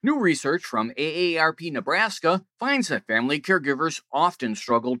New research from AARP Nebraska finds that family caregivers often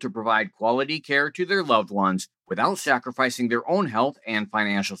struggle to provide quality care to their loved ones without sacrificing their own health and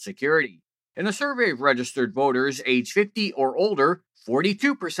financial security. In a survey of registered voters age 50 or older,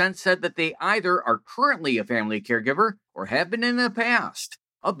 42% said that they either are currently a family caregiver or have been in the past.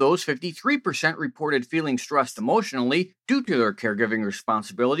 Of those, 53% reported feeling stressed emotionally due to their caregiving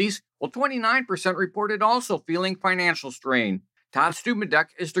responsibilities, while 29% reported also feeling financial strain. Todd Stubbendieck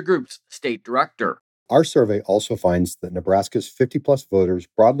is the group's state director. Our survey also finds that Nebraska's 50-plus voters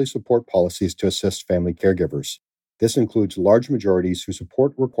broadly support policies to assist family caregivers. This includes large majorities who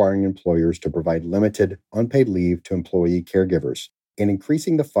support requiring employers to provide limited, unpaid leave to employee caregivers, and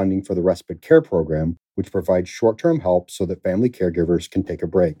increasing the funding for the respite care program, which provides short-term help so that family caregivers can take a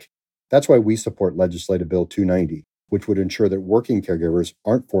break. That's why we support Legislative Bill 290, which would ensure that working caregivers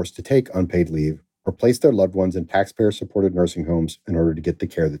aren't forced to take unpaid leave or place their loved ones in taxpayer-supported nursing homes in order to get the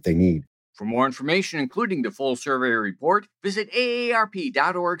care that they need. For more information, including the full survey report, visit aarp.org/NE.